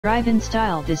Drive in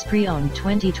style this pre-owned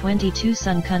 2022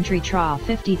 Sun Country TRA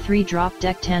 53 drop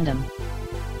deck tandem.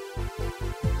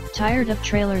 Tired of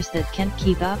trailers that can't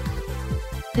keep up?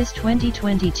 This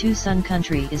 2022 Sun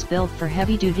Country is built for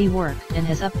heavy-duty work and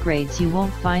has upgrades you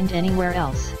won't find anywhere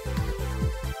else.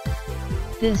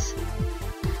 This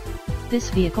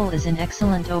vehicle is in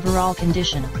excellent overall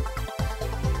condition.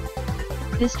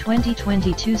 This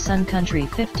 2022 Sun Country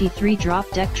 53 drop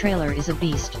deck trailer is a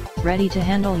beast, ready to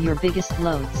handle your biggest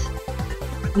loads.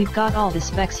 We've got all the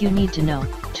specs you need to know: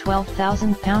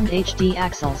 12,000 pound HD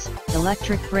axles,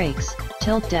 electric brakes,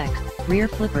 tilt deck, rear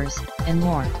flippers, and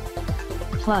more.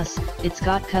 Plus, it's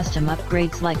got custom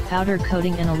upgrades like powder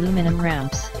coating and aluminum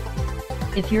ramps.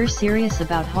 If you're serious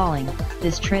about hauling,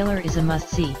 this trailer is a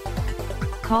must-see.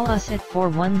 Call us at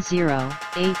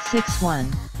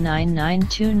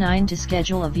 410-861-9929 to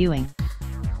schedule a viewing.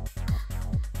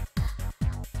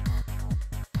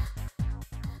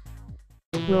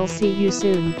 We'll see you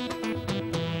soon.